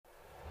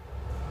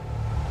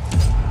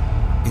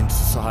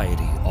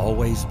society,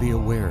 always be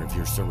aware of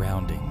your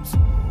surroundings.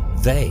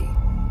 They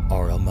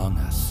are among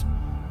us.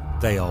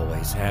 They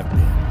always have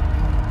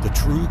been. The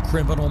true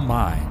criminal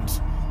minds,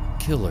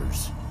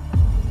 killers,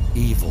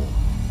 evil,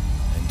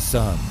 and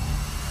some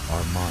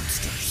are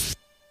monsters.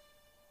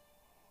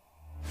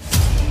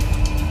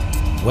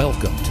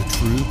 Welcome to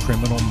True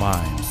Criminal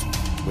Minds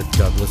with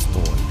Douglas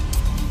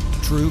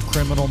Boyd. True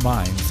Criminal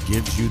Minds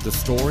gives you the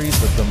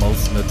stories of the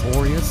most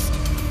notorious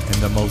and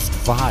the most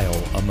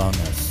vile among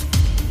us.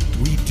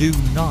 We do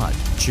not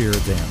cheer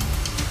them.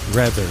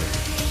 Rather,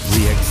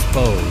 we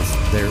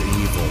expose their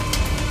evil.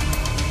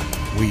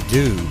 We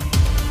do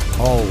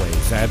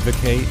always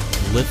advocate,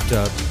 lift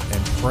up,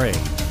 and pray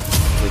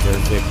for their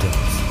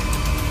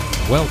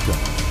victims.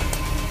 Welcome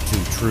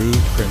to True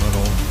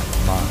Criminal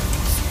Minds.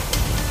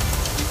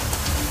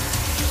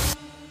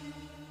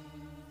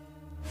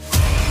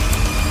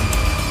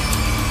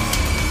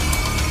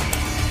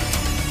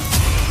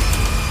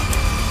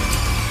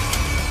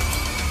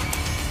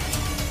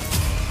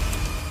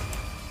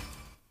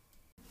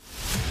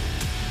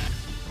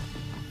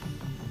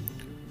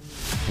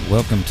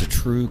 Welcome to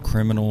True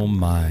Criminal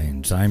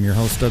Minds. I'm your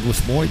host,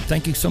 Douglas Boyd.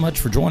 Thank you so much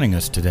for joining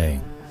us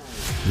today.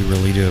 We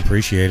really do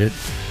appreciate it.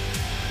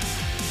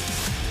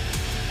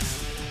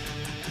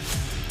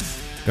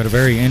 Got a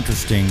very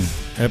interesting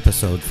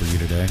episode for you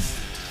today.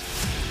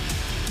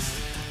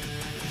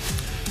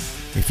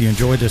 If you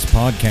enjoyed this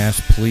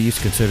podcast, please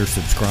consider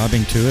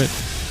subscribing to it.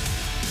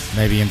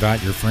 Maybe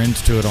invite your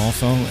friends to it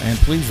also. And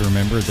please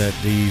remember that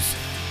these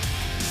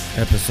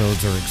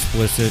episodes are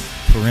explicit.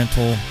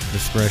 Parental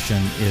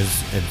discretion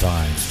is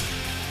advised.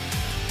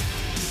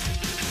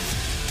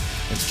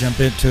 Let's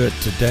jump into it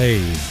today.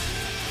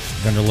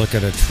 We're going to look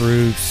at a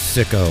true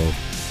sicko.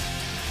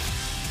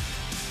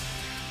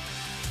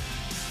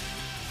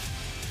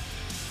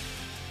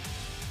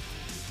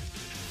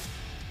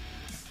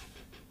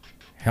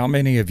 How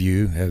many of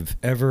you have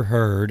ever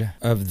heard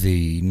of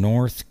the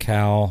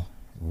NorCal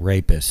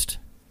rapist?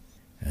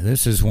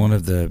 This is one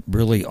of the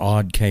really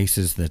odd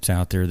cases that's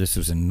out there. This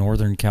was in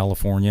Northern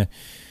California.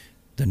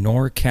 The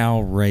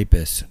NorCal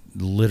rapist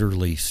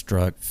literally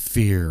struck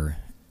fear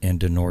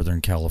into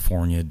Northern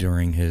California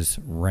during his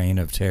reign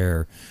of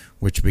terror,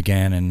 which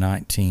began in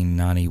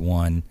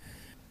 1991.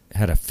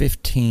 Had a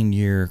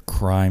 15-year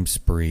crime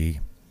spree.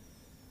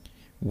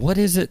 What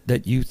is it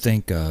that you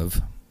think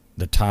of,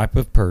 the type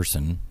of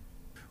person,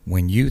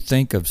 when you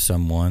think of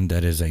someone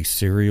that is a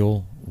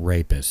serial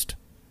rapist?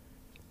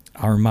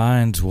 Our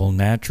minds will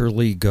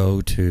naturally go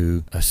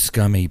to a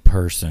scummy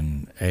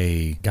person,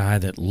 a guy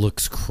that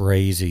looks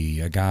crazy,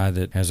 a guy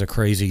that has a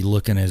crazy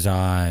look in his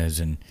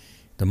eyes, and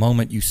the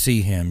moment you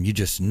see him, you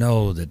just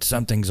know that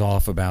something's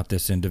off about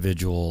this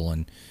individual.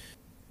 And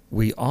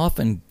we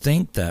often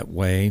think that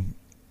way,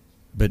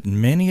 but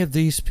many of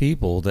these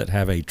people that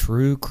have a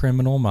true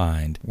criminal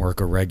mind work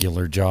a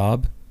regular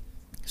job.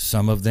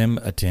 Some of them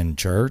attend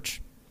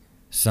church.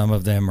 Some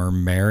of them are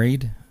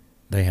married.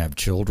 They have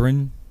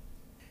children.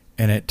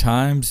 And at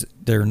times,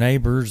 their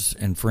neighbors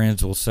and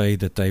friends will say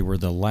that they were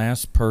the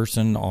last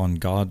person on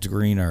God's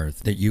green earth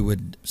that you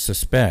would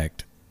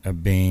suspect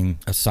of being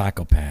a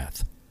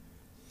psychopath.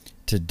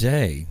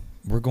 Today,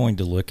 we're going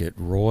to look at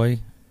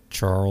Roy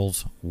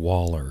Charles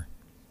Waller.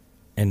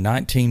 In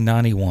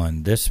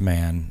 1991, this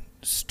man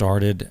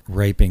started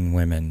raping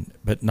women,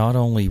 but not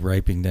only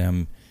raping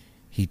them,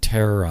 he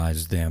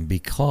terrorized them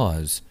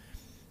because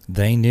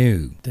they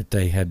knew that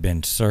they had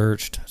been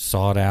searched,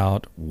 sought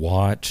out,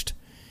 watched.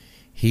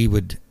 He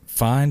would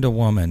find a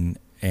woman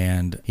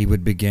and he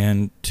would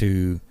begin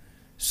to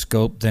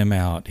scope them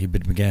out. He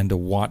would begin to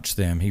watch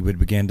them. He would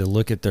begin to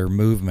look at their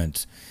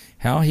movements.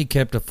 How he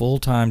kept a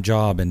full-time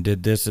job and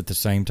did this at the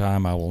same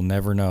time, I will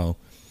never know,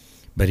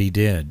 but he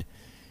did.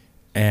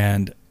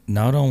 And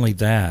not only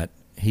that,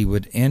 he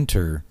would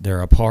enter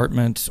their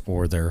apartments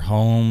or their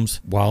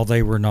homes while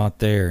they were not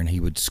there, and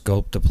he would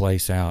scope the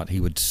place out. He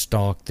would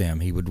stalk them.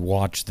 He would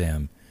watch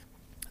them.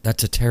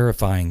 That's a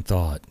terrifying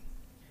thought.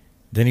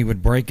 Then he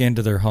would break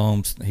into their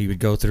homes. He would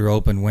go through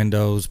open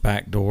windows,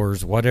 back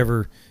doors,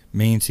 whatever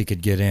means he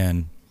could get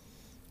in.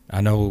 I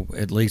know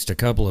at least a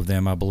couple of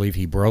them, I believe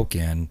he broke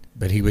in.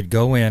 But he would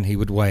go in, he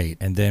would wait.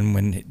 And then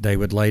when they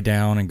would lay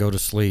down and go to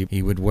sleep,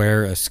 he would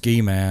wear a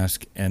ski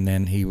mask. And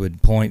then he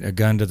would point a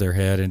gun to their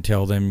head and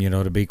tell them,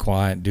 to be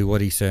quiet, do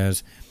what he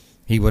says.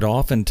 He would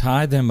often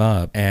tie them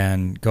up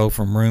and go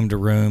from room to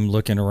room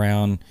looking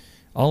around.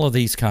 All of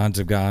these kinds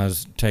of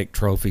guys take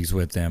trophies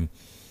with them.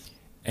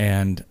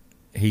 And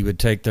he would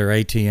take their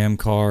ATM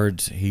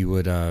cards. He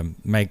would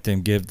make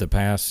them give the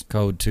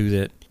passcode to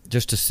it.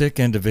 Just a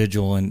sick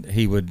individual, and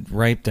he would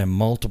rape them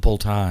multiple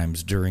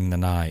times during the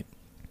night.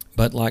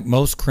 But like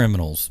most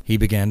criminals, he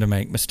began to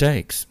make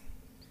mistakes.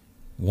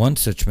 One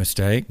such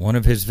mistake, one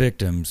of his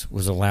victims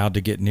was allowed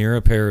to get near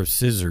a pair of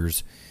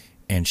scissors,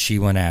 and she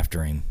went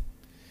after him.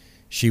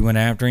 She went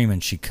after him,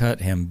 and she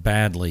cut him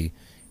badly,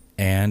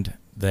 and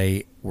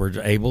they were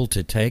able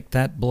to take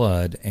that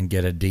blood and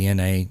get a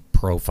DNA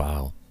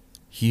profile.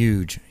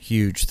 Huge,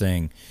 huge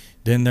thing.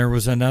 Then there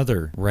was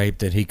another rape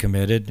that he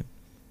committed.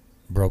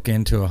 broke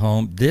into a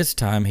home. This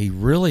time he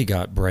really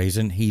got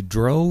brazen. He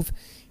drove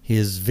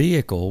his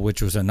vehicle,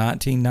 which was a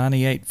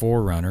 1998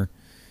 4Runner,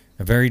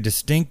 a very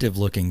distinctive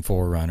looking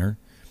 4Runner.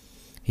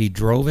 He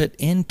drove it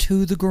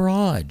into the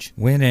garage,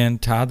 went in,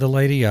 tied the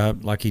lady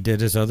up like he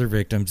did his other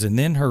victims, and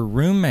then her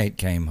roommate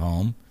came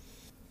home.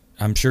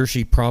 I'm sure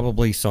she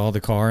probably saw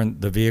the car and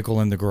the vehicle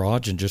in the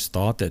garage and just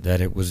thought that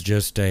it was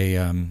just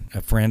a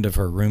friend of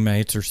her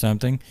roommate's or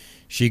something.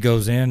 She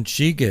goes in,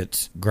 she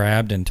gets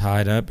grabbed and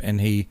tied up, and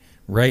he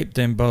raped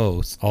them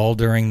both all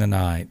during the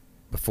night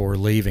before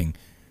leaving.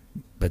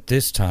 But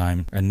this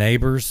time, a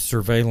neighbor's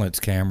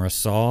surveillance camera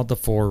saw the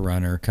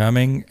 4Runner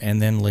coming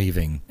and then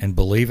leaving. And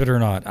believe it or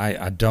not,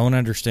 I don't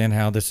understand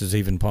how this is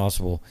even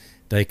possible.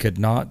 They could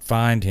not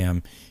find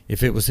him.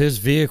 If it was his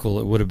vehicle,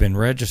 it would have been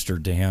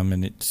registered to him,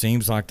 and it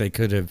seems like they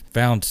could have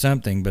found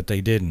something, but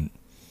they didn't.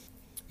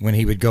 When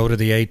he would go to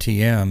the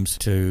ATMs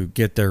to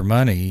get their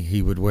money,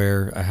 he would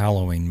wear a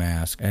Halloween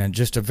mask. And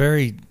just a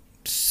very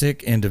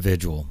sick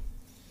individual.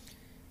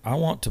 I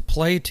want to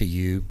play to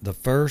you the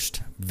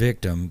first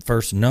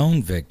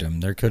known victim.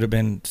 There could have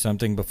been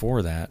something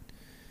before that.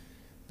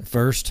 The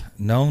first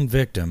known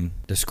victim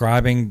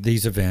describing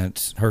these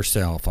events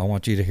herself. I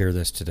want you to hear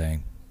this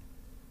today.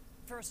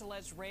 First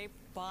alleged rape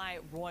by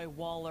Roy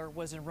Waller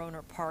was in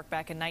Rohnert Park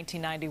back in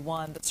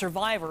 1991. The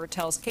survivor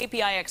tells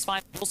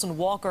KPIX5 Wilson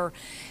Walker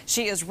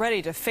she is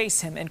ready to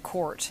face him in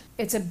court.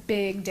 It's a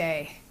big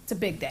day. It's a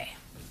big day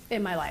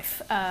in my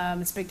life.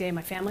 It's a big day in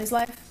my family's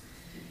life.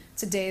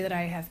 It's a day that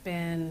I have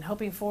been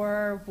hoping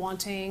for,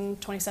 wanting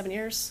 27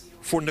 years.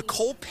 For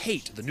Nicole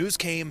Pate, the news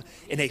came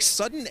in a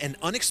sudden and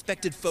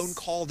unexpected phone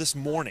call this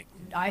morning.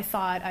 I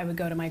thought I would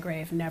go to my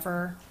grave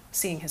never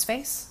seeing his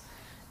face,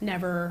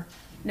 never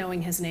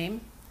knowing his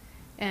name,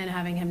 and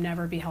having him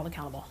never be held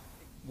accountable.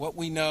 What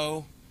we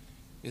know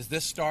is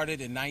this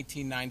started in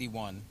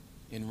 1991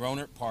 in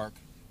Rohnert Park.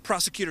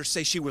 Prosecutors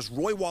say she was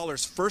Roy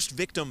Waller's first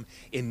victim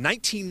in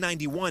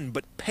 1991,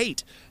 but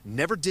Pate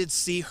never did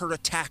see her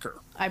attacker.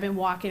 I've been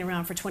walking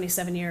around for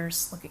 27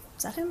 years looking,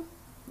 is that him?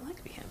 Well, that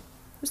could be him.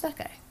 Who's that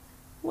guy?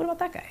 What about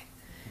that guy?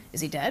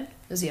 Is he dead?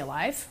 Is he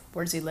alive?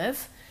 Where does he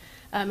live?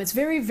 It's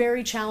very,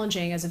 very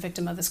challenging as a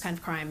victim of this kind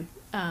of crime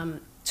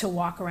to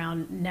walk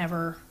around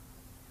never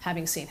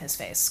having seen his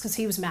face, because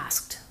he was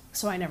masked,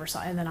 so I never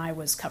saw him, and then I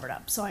was covered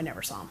up, so I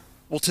never saw him.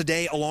 Well,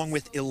 today, along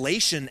with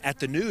elation at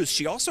the news,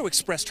 she also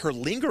expressed her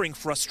lingering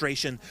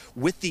frustration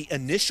with the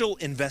initial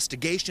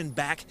investigation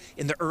back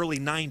in the early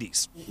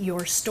 90s.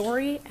 Your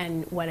story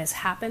and what has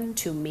happened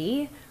to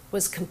me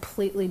was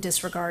completely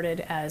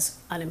disregarded as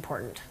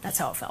unimportant. That's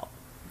how it felt.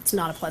 It's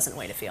not a pleasant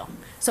way to feel.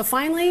 So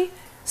finally,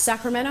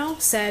 Sacramento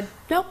said,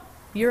 nope,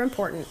 you're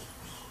important.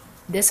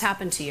 This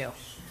happened to you.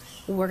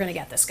 We're going to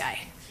get this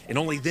guy. And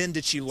only then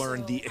did she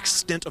learn the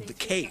extent of the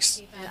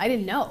case. I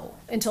didn't know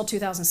until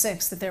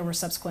 2006 that there were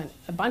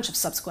a bunch of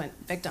subsequent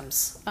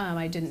victims.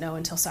 I didn't know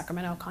until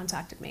Sacramento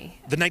contacted me.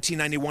 The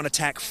 1991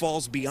 attack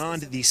falls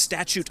beyond the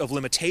statute of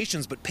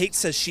limitations, but Pate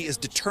says she is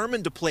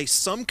determined to play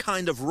some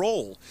kind of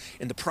role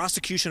in the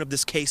prosecution of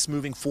this case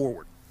moving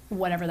forward.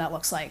 Whatever that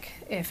looks like.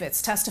 If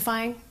it's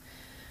testifying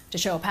to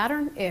show a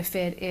pattern, if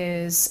it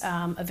is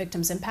a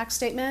victim's impact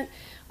statement,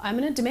 I'm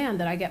going to demand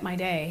that I get my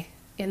day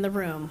in the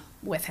room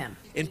with him.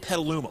 In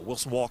Petaluma,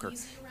 Wilson Walker,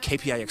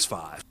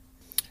 KPIX5.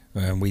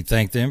 And we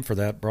thank them for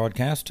that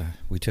broadcast.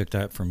 We took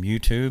that from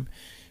YouTube.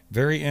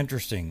 Very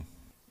interesting.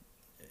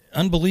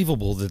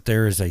 Unbelievable that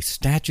there is a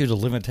statute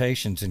of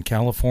limitations in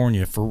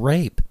California for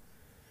rape.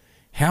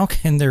 How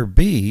can there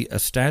be a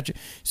statute?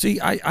 See,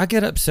 I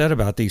get upset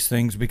about these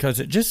things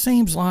because it just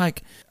seems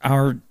like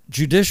our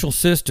judicial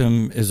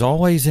system is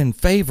always in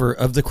favor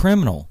of the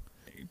criminal.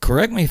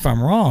 Correct me if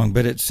I'm wrong,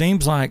 but it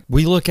seems like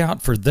we look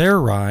out for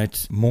their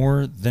rights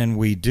more than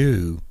we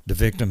do the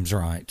victim's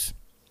rights.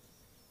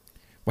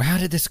 Well, how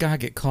did this guy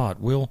get caught?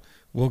 We'll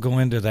go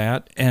into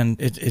that,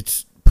 and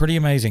it's pretty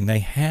amazing. They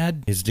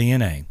had his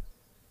DNA.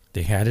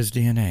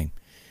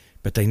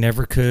 But they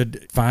never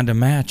could find a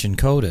match in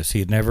CODIS. He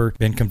had never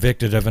been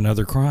convicted of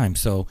another crime.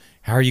 So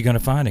how are you going to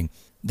find him?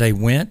 They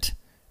went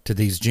to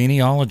these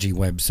genealogy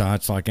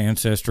websites like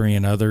Ancestry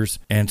and others,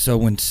 and so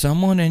when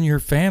someone in your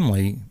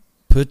family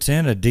puts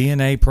in a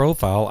DNA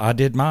profile, I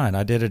did mine.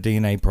 I did a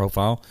DNA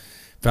profile,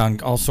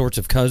 found all sorts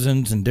of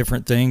cousins and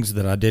different things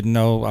that I didn't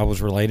know I was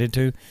related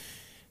to.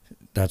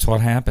 That's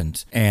what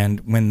happens. And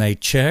when they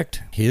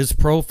checked his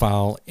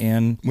profile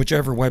in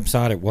whichever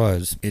website it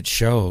was, it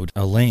showed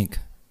a link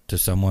to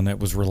someone that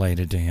was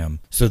related to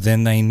him. So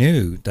then they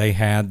knew they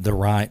had the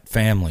right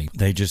family.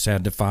 They just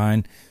had to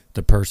find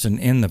the person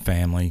in the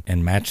family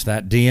and match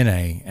that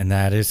DNA, and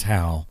that is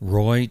how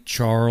Roy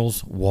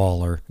Charles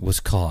Waller was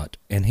caught.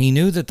 And he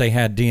knew that they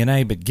had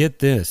DNA, but get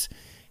this,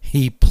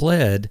 he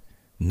pled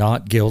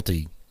not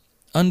guilty.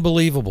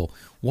 Unbelievable.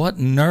 What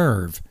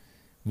nerve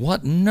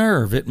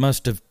it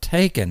must have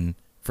taken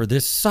for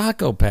this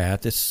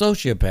psychopath, this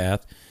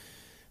sociopath,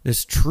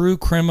 this true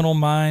criminal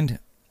mind.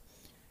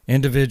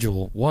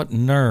 individual, what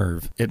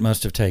nerve it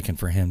must have taken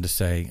for him to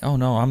say, "Oh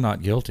no, I'm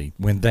not guilty,"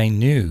 when they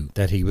knew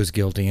that he was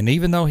guilty. And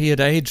even though he had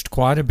aged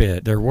quite a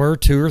bit, there were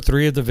 2 or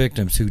 3 of the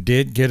victims who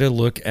did get a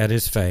look at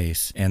his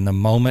face. And the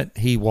moment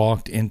he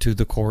walked into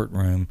the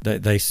courtroom,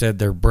 they said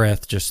their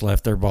breath just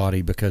left their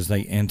body because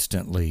they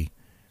instantly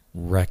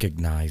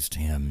recognized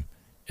him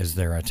as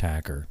their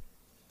attacker.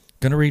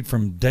 Going to read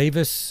from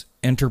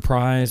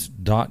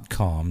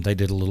DavisEnterprise.com. They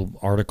did a little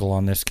article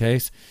on this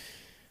case.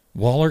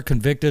 Waller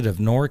convicted of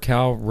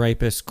NorCal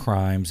rapist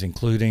crimes,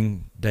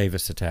 including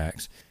Davis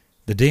attacks.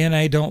 The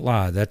DNA don't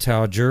lie. That's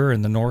how a juror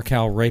in the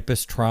NorCal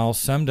rapist trial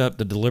summed up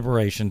the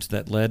deliberations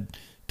that led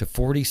to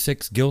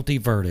 46 guilty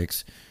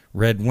verdicts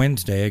read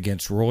Wednesday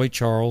against Roy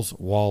Charles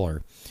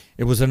Waller.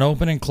 "It was an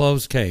open and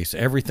closed case.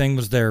 Everything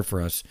was there for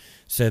us,"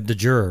 said the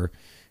juror,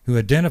 who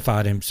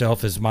identified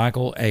himself as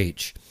Michael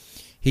H.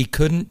 He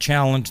couldn't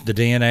challenge the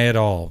DNA at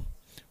all.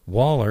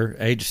 Waller,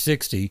 age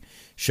 60,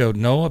 showed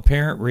no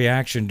apparent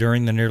reaction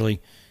during the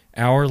nearly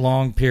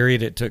hour-long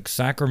period it took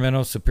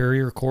Sacramento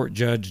Superior Court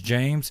Judge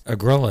James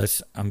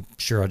Agrulis, I'm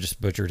sure I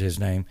just butchered his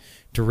name,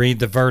 to read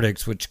the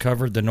verdicts, which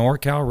covered the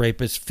NorCal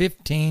rapist's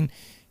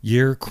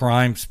 15-year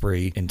crime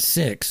spree in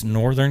 6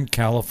 Northern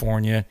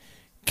California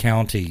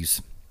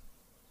counties.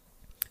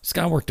 This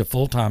guy worked a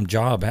full-time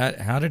job.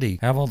 How did he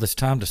have all this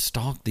time to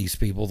stalk these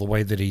people the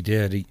way that he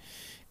did?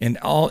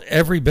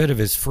 Every bit of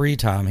his free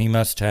time, he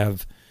must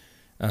have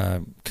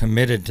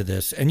committed to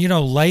this. And,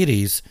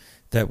 ladies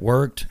that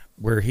worked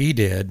where he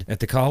did at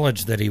the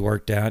college that he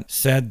worked at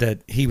said that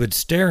he would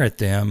stare at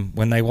them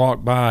when they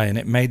walked by, and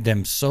it made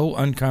them so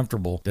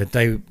uncomfortable that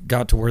they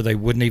got to where they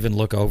wouldn't even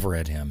look over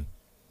at him.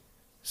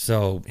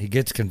 So he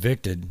gets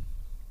convicted,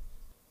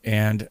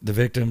 and the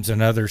victims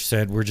and others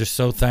said, "We're just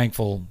so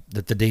thankful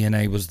that the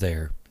DNA was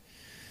there."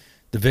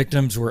 The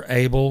victims were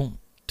able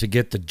to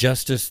get the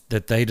justice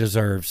that they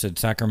deserve, said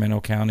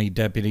Sacramento County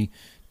Deputy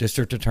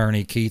District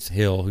Attorney Keith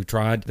Hill, who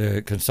tried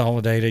the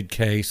consolidated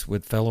case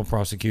with fellow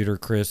prosecutor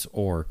Chris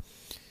Orr.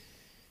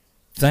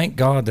 "Thank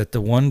God that the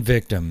one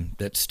victim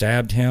that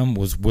stabbed him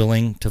was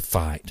willing to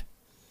fight,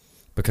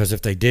 because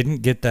if they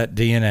didn't get that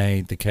DNA,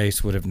 the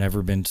case would have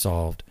never been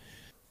solved."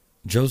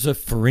 Joseph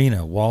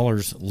Farina,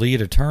 Waller's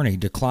lead attorney,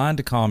 declined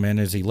to comment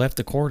as he left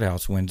the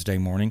courthouse Wednesday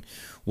morning.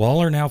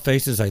 Waller now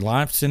faces a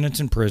life sentence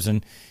in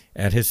prison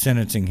at his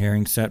sentencing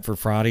hearing set for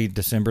Friday,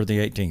 December the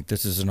 18th.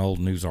 This is an old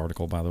news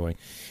article, by the way.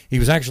 He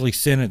was actually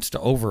sentenced to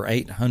over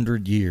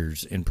 800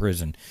 years in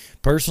prison.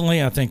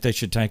 Personally, I think they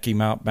should take him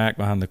out back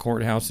behind the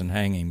courthouse and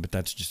hang him, but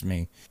that's just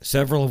me.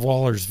 Several of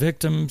Waller's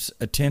victims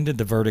attended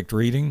the verdict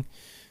reading,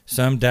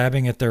 some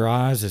dabbing at their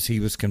eyes as he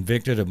was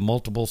convicted of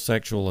multiple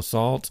sexual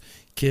assaults,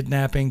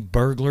 kidnapping,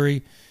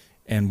 burglary,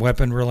 and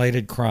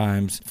weapon-related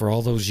crimes for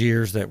all those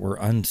years that were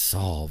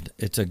unsolved.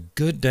 "It's a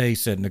good day,"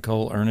 said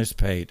Nicole Ernest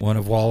Pate, one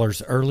of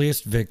Waller's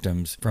earliest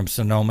victims from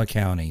Sonoma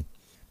County.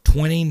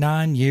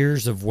 29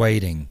 years of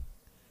waiting.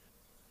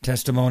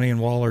 Testimony in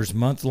Waller's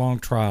month-long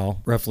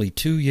trial, roughly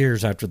 2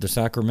 years after the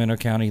Sacramento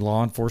County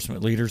law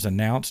enforcement leaders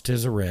announced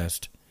his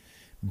arrest,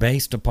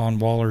 based upon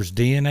Waller's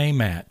DNA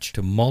match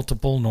to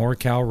multiple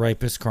NorCal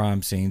rapist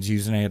crime scenes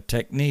using a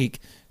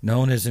technique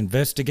known as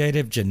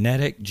investigative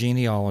genetic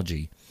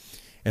genealogy.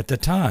 At the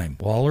time,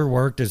 Waller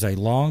worked as a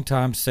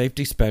longtime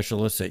safety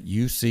specialist at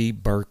UC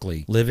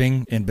Berkeley,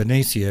 living in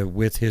Benicia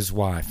with his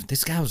wife.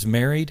 This guy was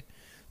married,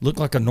 looked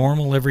like a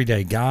normal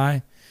everyday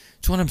guy.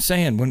 That's what I'm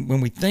saying.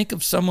 When we think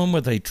of someone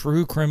with a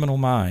true criminal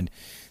mind,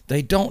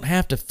 they don't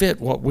have to fit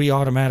what we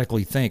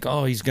automatically think.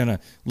 Oh, he's going to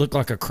look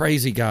like a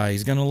crazy guy.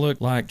 He's going to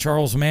look like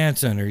Charles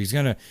Manson, or he's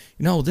going to...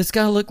 No, this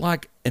guy looked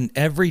like an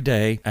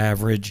everyday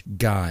average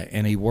guy,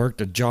 and he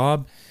worked a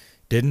job,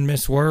 didn't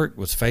miss work,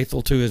 was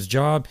faithful to his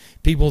job.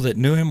 People that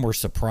knew him were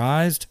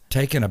surprised,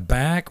 taken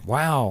aback.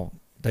 Wow,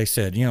 they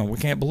said, we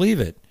can't believe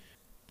it.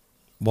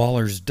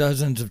 Waller's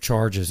dozens of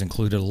charges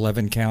included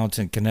 11 counts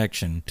in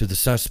connection to the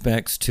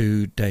suspect's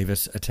 2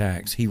 Davis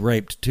attacks. He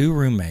raped 2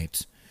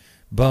 roommates,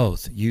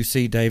 both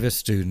UC Davis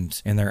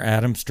students, in their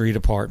Adams Street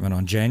apartment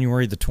on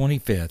January the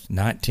 25th,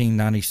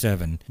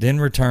 1997, then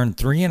returned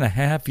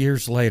 3.5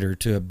 years later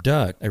to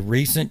abduct a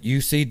recent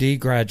UCD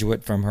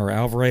graduate from her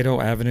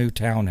Alvarado Avenue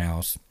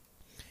townhouse,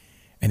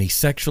 and he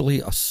sexually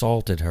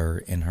assaulted her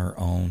in her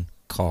own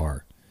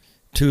car.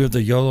 2 of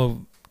the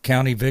Yolo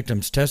County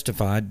victims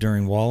testified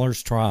during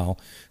Waller's trial,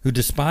 who,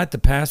 despite the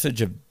passage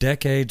of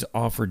decades,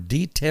 offered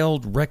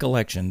detailed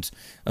recollections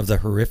of the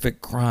horrific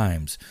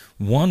crimes,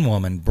 one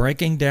woman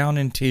breaking down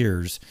in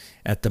tears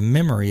at the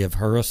memory of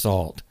her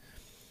assault.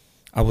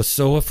 "I was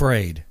so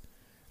afraid.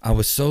 I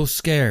was so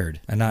scared,"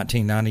 a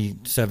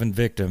 1997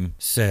 victim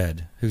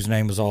said, whose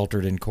name was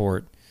altered in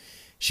court.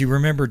 She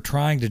remembered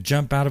trying to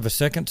jump out of a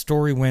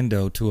second-story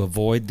window to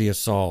avoid the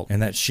assault,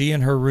 and that she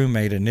and her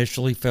roommate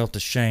initially felt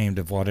ashamed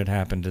of what had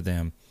happened to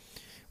them.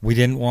 "We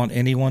didn't want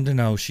anyone to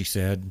know," she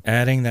said,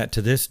 adding that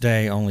to this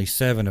day only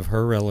 7 of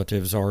her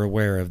relatives are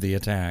aware of the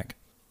attack.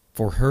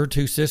 For her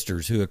 2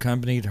 sisters who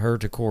accompanied her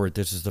to court,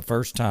 this is the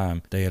first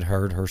time they had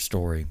heard her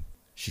story.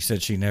 She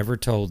said she never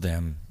told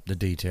them the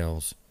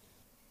details.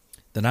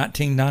 The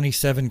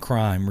 1997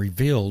 crime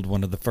revealed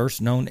one of the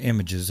first known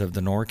images of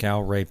the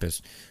NorCal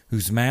rapist,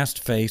 whose masked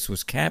face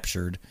was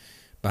captured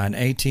by an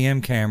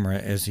ATM camera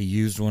as he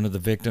used one of the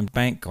victim's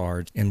bank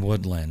cards in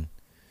Woodland.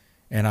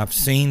 And I've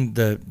seen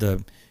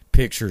the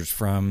pictures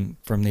from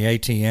the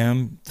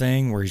ATM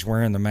thing where he's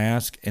wearing the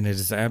mask, and it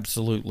is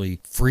absolutely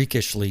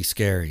freakishly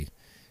scary.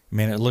 I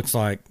mean, it looks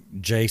like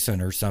Jason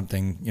or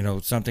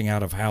something, something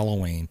out of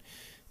Halloween.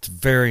 It's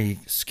very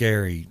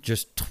scary,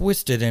 just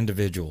twisted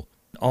individual.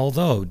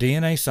 Although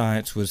DNA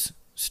science was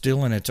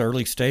still in its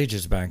early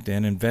stages back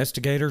then,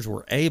 investigators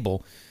were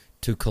able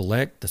to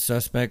collect the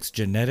suspect's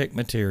genetic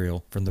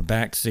material from the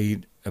back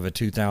seat of a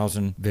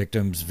 2000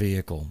 victim's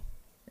vehicle,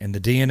 and the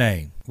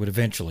DNA would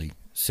eventually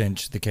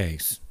cinch the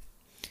case.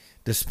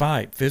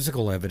 Despite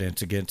physical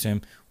evidence against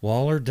him,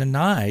 Waller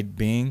denied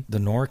being the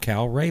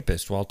NorCal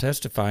rapist while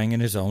testifying in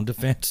his own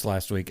defense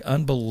last week.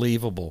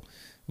 Unbelievable.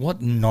 What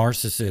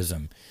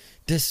narcissism.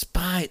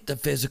 Despite the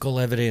physical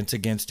evidence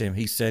against him,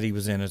 he said he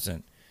was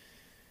innocent.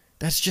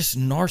 That's just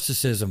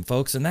narcissism,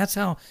 folks, and that's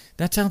how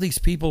these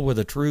people with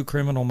a true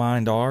criminal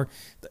mind are.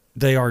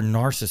 They are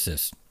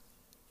narcissists.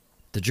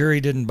 The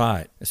jury didn't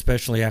buy it,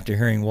 especially after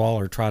hearing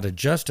Waller try to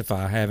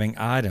justify having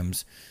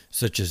items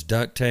such as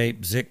duct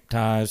tape, zip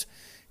ties,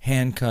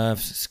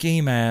 handcuffs,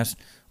 ski masks,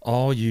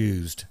 all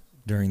used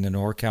during the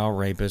NorCal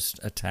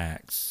rapist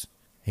attacks.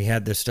 He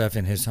had this stuff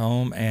in his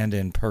home and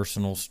in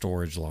personal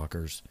storage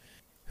lockers.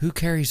 Who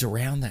carries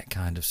around that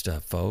kind of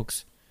stuff,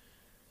 folks?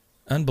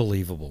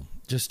 Unbelievable.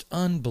 Just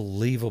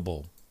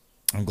unbelievable.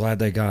 I'm glad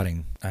they got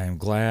him. I am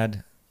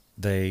glad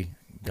they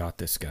got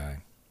this guy.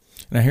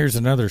 Now here's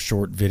another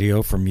short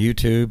video from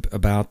YouTube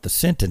about the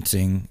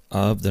sentencing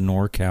of the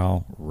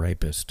NorCal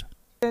rapist.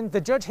 And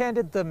the judge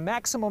handed the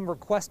maximum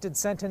requested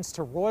sentence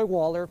to Roy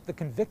Waller, the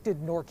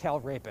convicted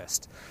NorCal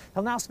rapist.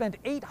 He'll now spend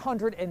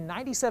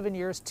 897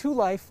 years to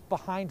life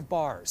behind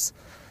bars.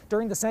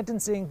 During the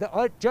sentencing,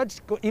 the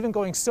judge even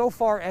going so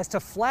far as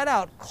to flat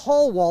out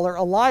call Waller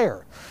a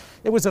liar.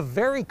 It was a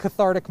very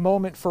cathartic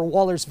moment for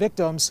Waller's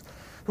victims,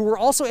 who were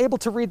also able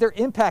to read their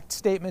impact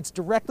statements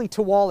directly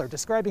to Waller,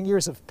 describing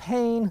years of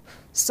pain,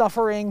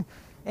 suffering,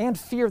 and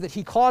fear that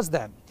he caused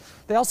them.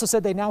 They also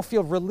said they now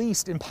feel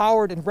released,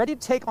 empowered, and ready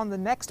to take on the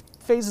next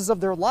phases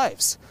of their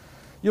lives.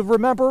 You'll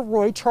remember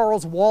Roy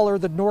Charles Waller,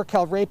 the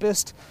NorCal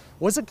rapist,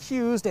 was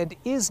accused and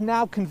is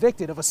now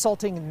convicted of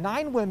assaulting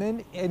 9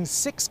 women in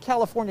 6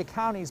 California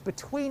counties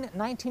between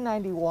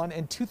 1991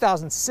 and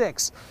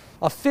 2006,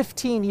 a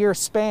 15-year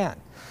span.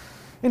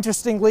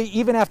 Interestingly,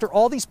 even after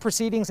all these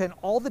proceedings and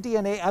all the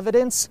DNA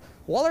evidence,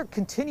 Waller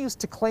continues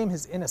to claim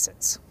his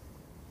innocence.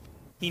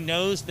 He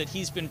knows that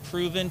he's been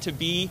proven to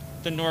be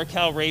the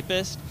NorCal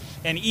rapist,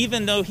 and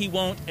even though he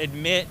won't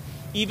admit,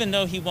 even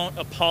though he won't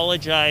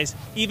apologize,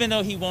 even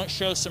though he won't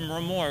show some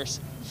remorse,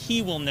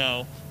 he will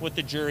know what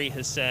the jury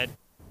has said.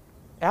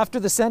 After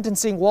the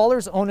sentencing,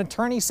 Waller's own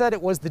attorney said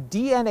it was the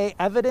DNA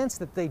evidence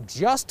that they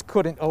just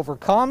couldn't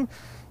overcome.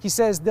 He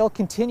says they'll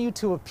continue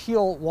to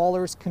appeal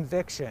Waller's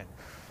conviction.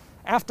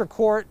 After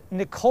court,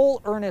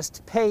 Nicole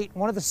Ernest Pate,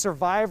 one of the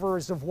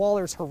survivors of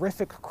Waller's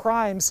horrific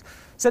crimes,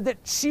 said that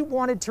she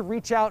wanted to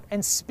reach out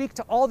and speak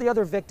to all the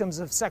other victims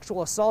of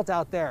sexual assault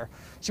out there.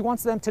 She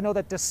wants them to know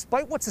that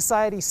despite what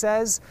society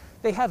says,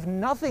 they have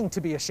nothing to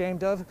be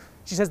ashamed of.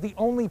 She says the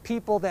only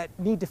people that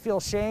need to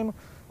feel shame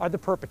are the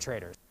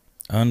perpetrators.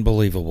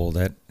 Unbelievable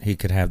that he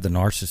could have the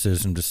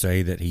narcissism to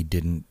say that he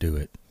didn't do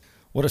it.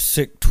 What a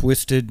sick,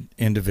 twisted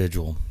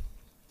individual.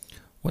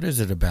 What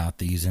is it about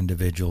these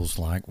individuals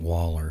like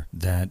Waller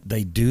that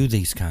they do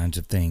these kinds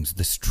of things?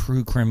 This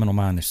true criminal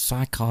mind, this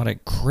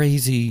psychotic,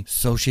 crazy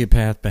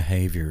sociopath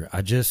behavior.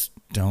 I just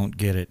don't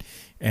get it.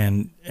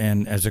 And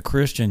as a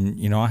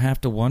Christian, I have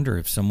to wonder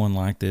if someone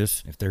like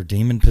this, if they're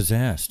demon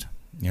possessed.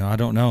 I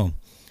don't know.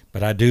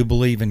 But I do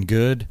believe in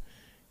good,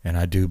 and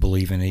I do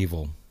believe in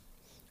evil.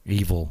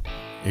 Evil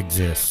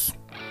exists.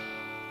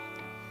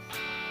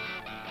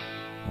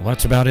 Well,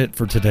 that's about it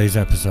for today's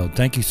episode.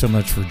 Thank you so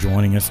much for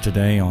joining us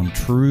today on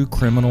True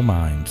Criminal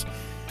Minds.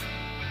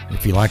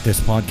 If you like this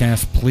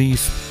podcast,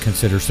 please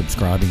consider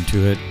subscribing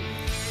to it.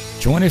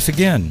 Join us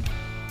again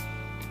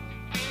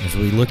as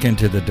we look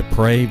into the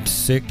depraved,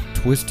 sick,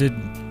 twisted,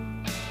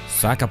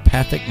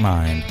 psychopathic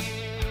mind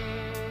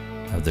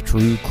of the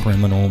true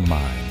criminal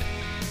mind.